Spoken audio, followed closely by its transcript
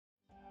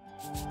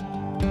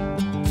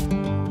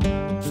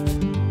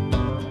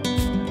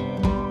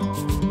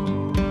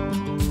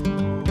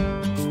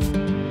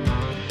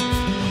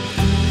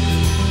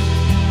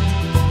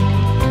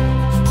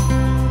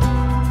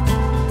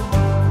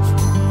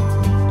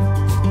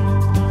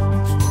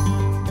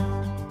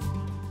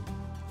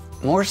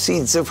More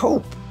seeds of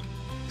hope,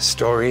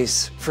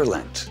 stories for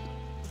Lent.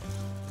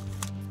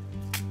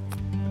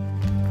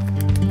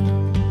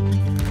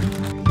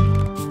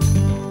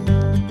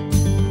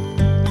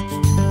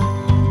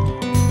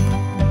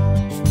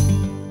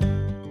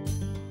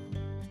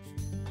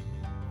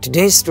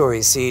 Today's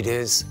story seed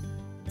is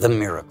the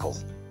miracle.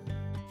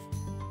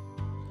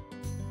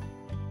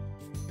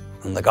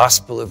 From the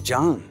Gospel of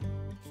John,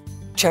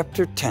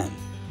 chapter 10,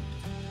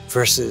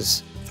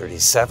 verses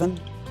 37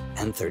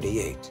 and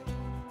 38.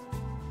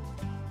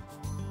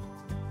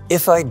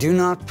 If I do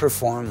not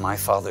perform my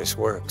Father's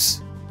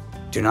works,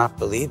 do not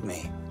believe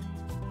me.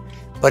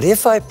 But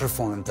if I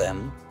perform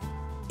them,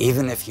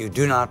 even if you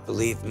do not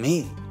believe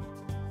me,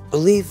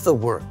 believe the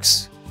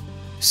works,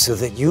 so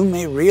that you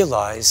may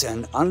realize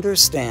and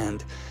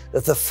understand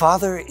that the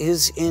Father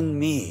is in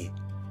me,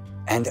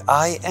 and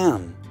I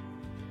am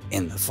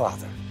in the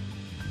Father.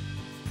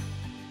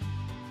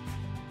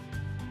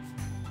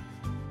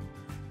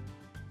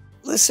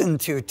 Listen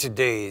to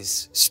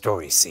today's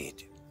story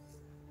seed.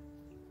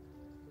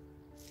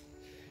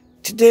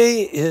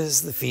 Today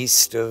is the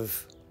feast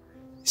of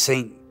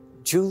Saint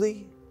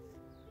Julie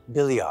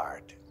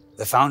Billiart,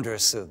 the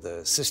foundress of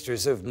the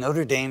Sisters of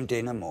Notre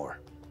de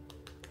Namur.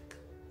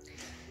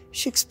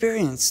 She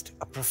experienced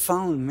a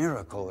profound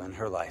miracle in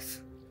her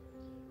life.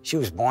 She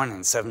was born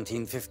in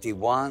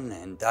 1751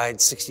 and died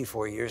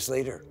 64 years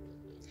later.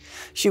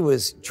 She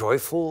was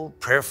joyful,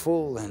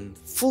 prayerful, and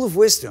full of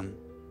wisdom,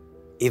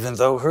 even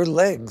though her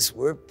legs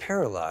were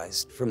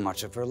paralyzed for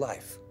much of her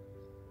life.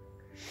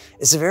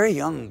 As a very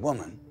young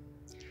woman,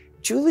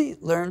 Julie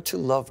learned to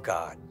love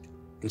God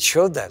and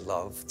showed that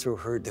love through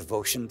her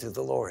devotion to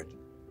the Lord.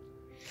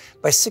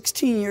 By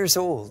 16 years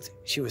old,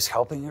 she was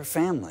helping her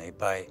family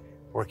by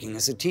working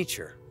as a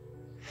teacher.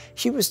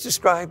 She was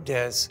described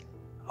as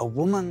a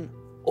woman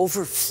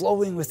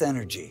overflowing with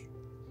energy,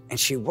 and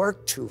she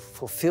worked to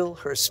fulfill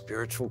her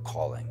spiritual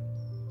calling.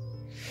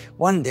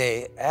 One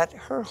day at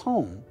her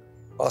home,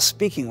 while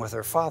speaking with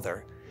her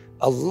father,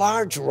 a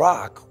large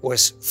rock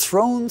was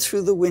thrown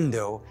through the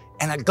window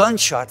and a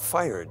gunshot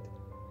fired.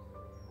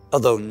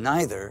 Although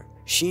neither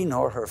she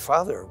nor her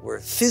father were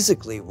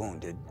physically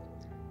wounded,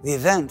 the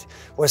event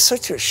was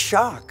such a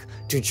shock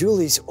to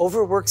Julie's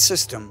overworked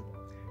system,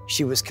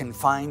 she was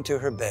confined to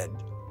her bed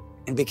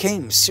and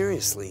became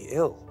seriously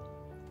ill.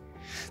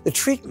 The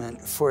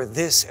treatment for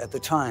this at the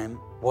time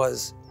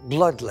was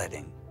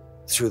bloodletting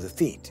through the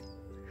feet.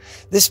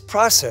 This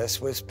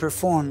process was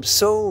performed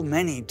so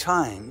many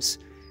times,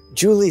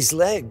 Julie's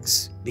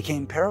legs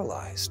became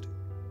paralyzed.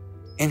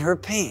 In her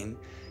pain,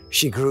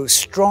 she grew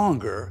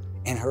stronger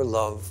in her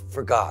love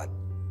for God.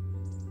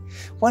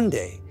 One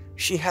day,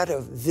 she had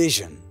a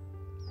vision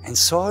and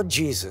saw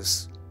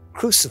Jesus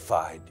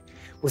crucified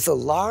with a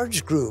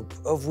large group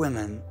of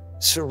women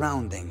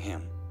surrounding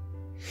him.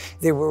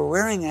 They were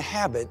wearing a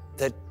habit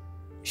that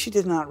she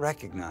did not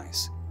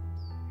recognize.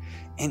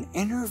 An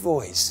inner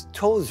voice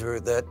told her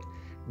that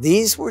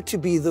these were to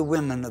be the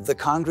women of the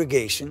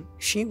congregation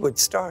she would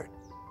start.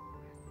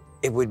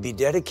 It would be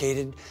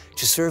dedicated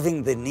to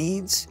serving the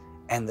needs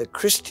and the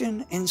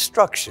Christian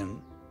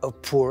instruction of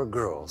poor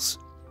girls.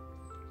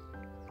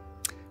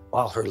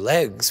 While her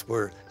legs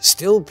were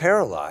still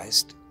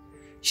paralyzed,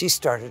 she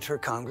started her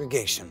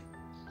congregation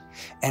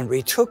and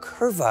retook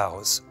her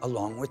vows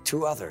along with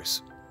 2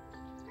 others.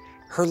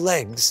 Her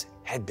legs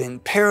had been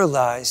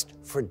paralyzed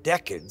for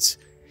decades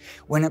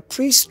when a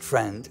priest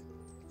friend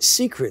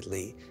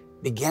secretly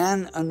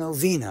began a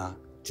novena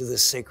to the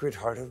Sacred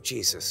Heart of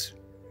Jesus,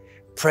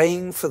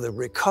 praying for the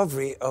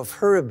recovery of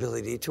her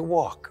ability to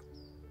walk.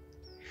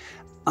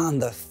 On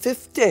the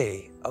 5th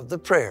day of the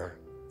prayer,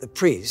 the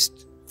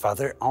priest,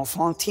 Father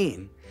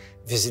Enfantin,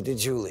 visited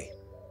Julie.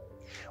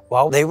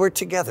 While they were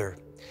together,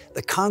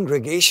 the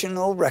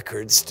congregational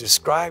records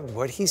described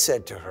what he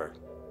said to her.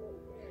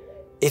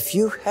 If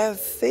you have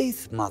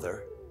faith,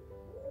 Mother,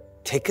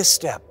 take a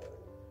step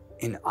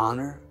in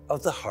honor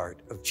of the heart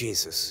of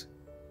Jesus.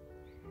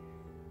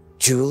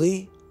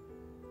 Julie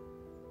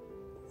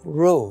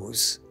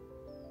rose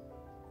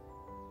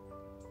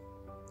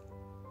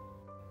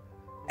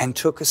and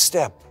took a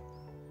step,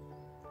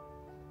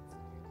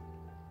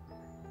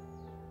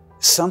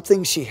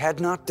 something she had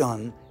not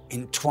done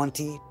in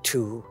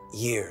 22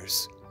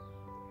 years.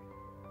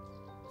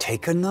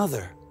 Take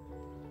another.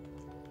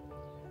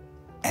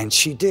 And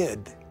she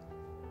did.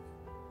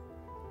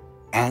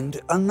 And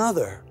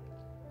another.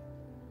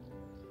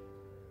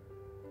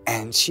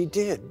 And she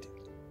did.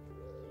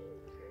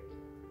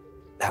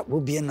 That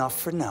will be enough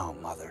for now,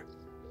 Mother.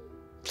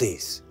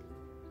 Please,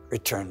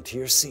 return to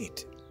your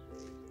seat.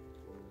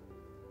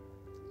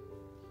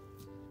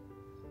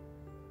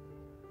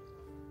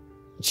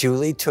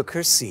 Julie took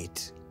her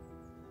seat,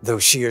 though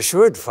she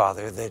assured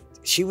Father that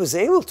she was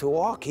able to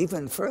walk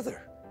even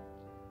further.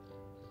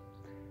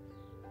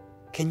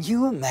 Can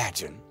you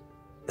imagine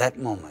that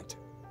moment?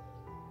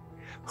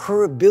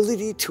 Her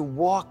ability to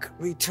walk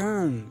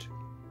returned.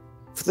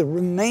 For the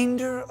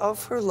remainder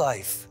of her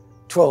life,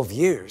 12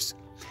 years,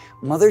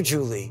 Mother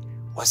Julie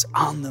was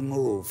on the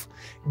move,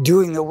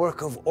 doing the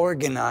work of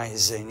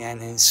organizing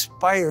and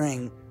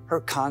inspiring her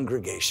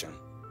congregation.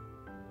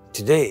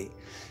 Today,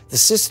 the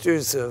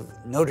Sisters of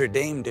Notre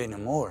de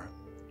Namur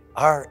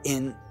are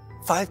in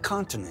 5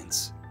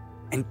 continents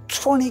and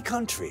 20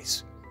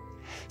 countries.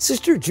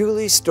 Sister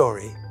Julie's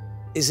story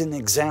is an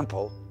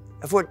example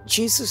of what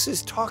Jesus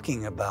is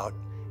talking about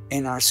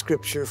in our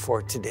scripture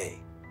for today.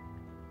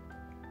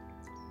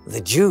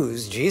 The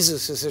Jews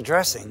Jesus is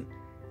addressing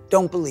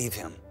don't believe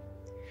him.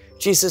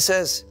 Jesus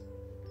says,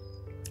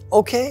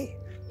 okay,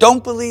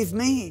 don't believe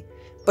me,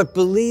 but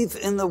believe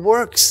in the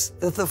works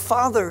that the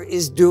Father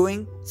is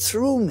doing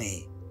through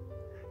me.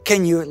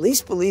 Can you at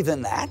least believe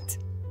in that?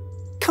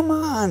 Come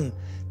on,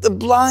 the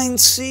blind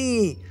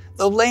see,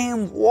 the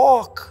lame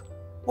walk.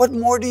 What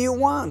more do you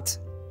want?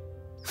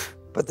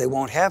 But they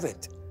won't have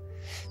it.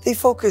 They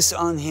focus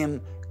on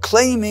him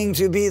claiming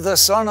to be the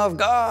Son of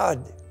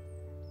God.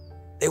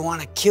 They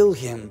want to kill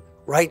him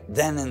right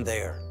then and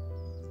there.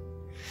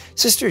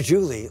 Sister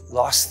Julie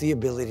lost the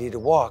ability to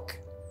walk,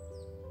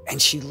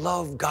 and she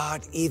loved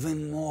God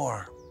even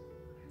more.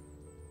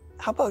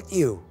 How about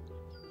you?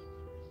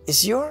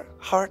 Is your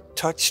heart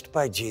touched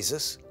by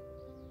Jesus?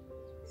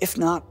 If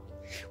not,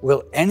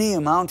 will any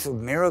amount of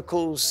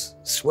miracles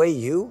sway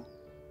you?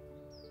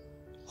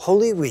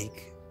 Holy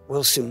Week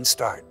will soon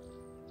start.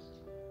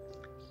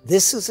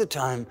 This is a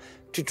time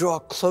to draw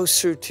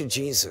closer to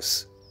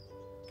Jesus.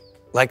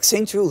 Like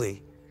St.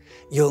 Julie,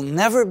 you'll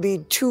never be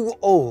too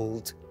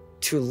old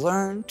to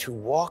learn to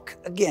walk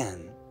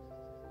again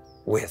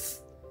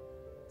with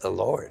the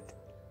Lord.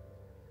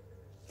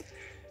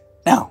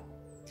 Now,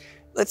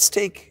 let's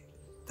take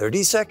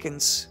 30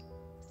 seconds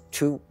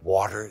to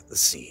water the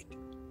seed.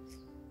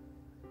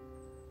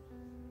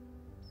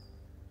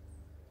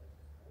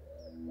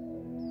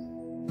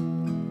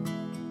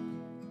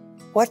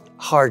 What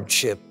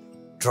hardship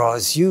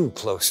draws you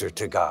closer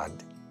to God?